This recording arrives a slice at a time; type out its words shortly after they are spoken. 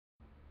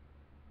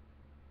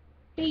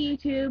Hey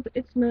YouTube,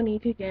 it's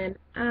Monique again.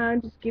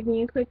 I'm just giving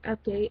you a quick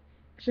update.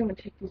 Actually, I'm going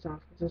to take these off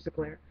because there's a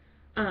glare.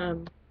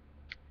 Um,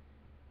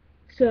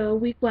 so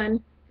week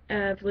 1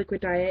 of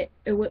liquid diet,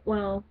 it went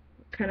well.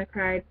 Kind of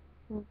cried,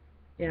 well,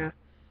 yeah,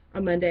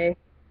 on Monday.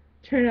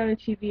 Turned on the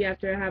TV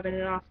after having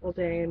an awful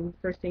day, and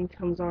first thing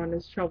comes on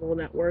is Trouble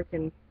Network,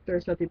 and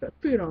there's nothing but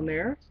food on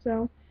there.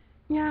 So,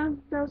 yeah,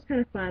 that was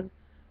kind of fun.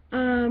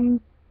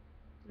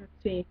 Let's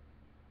see.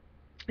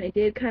 I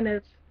did kind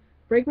of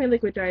break my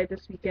liquid diet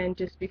this weekend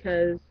just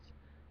because,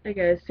 like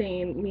I was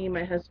saying, me and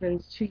my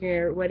husband's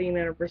 2-year wedding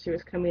anniversary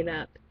was coming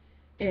up,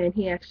 and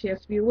he actually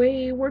has to be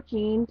away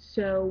working,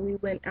 so we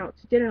went out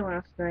to dinner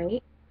last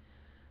night.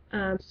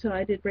 So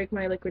I did break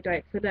my liquid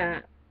diet for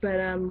that, but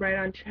I'm right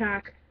on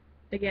track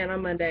again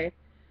on Monday.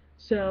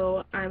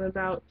 So I'm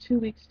about 2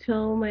 weeks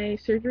till my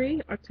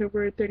surgery,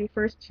 October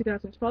 31st,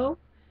 2012.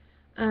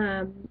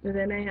 And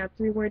then I have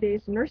 3 more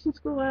days of nursing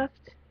school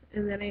left,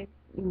 and then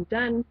I'm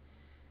done.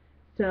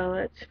 So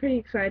it's pretty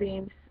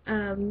exciting.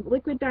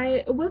 Liquid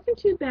diet, it wasn't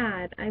too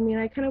bad. I mean,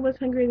 I kind of was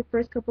hungry the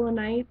first couple of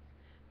nights,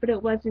 but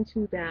it wasn't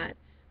too bad.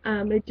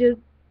 It just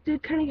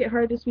did kind of get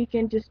hard this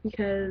weekend just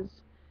because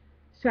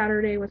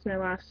Saturday was my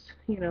last,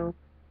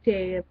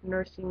 day of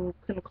nursing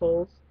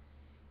clinicals,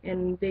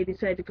 and they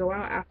decided to go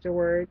out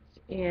afterwards,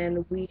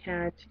 and we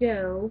had to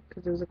go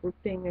because it was a group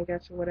thing, I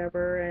guess, or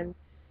whatever, and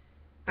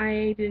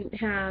I didn't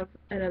have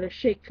another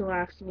shake to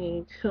last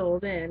me till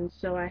then,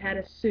 so I had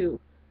a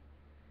soup,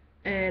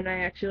 and I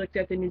actually looked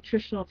at the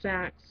nutritional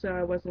facts, so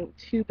I wasn't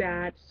too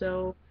bad,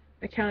 so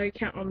my calorie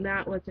count on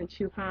that wasn't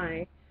too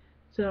high.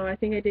 So I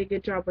think I did a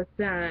good job with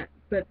that.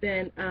 But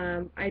then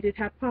I did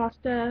have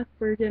pasta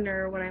for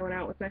dinner when I went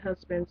out with my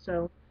husband,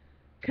 so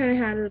kind of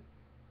had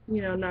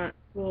a, not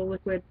full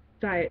liquid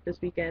diet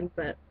this weekend,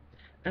 but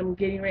I'm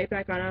getting right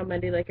back on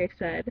Monday, like I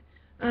said.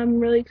 I'm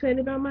really excited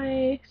about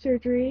my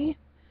surgery.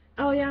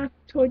 Oh yeah,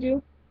 told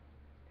you,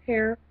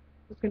 hair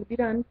was going to be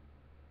done.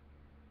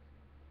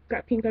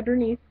 Got pink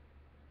underneath,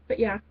 but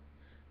yeah.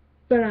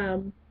 But I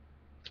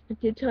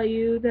did tell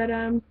you that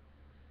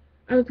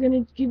I was going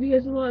to give you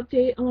guys a little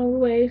update along the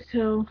way,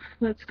 so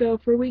let's go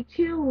for week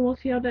 2 and we'll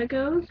see how that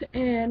goes,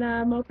 and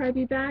I'll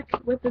probably be back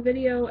with the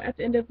video at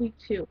the end of week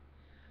 2.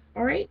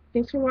 Alright,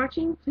 thanks for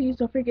watching. Please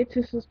don't forget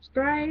to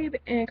subscribe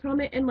and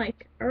comment and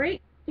like.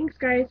 Alright, thanks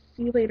guys.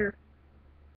 See you later.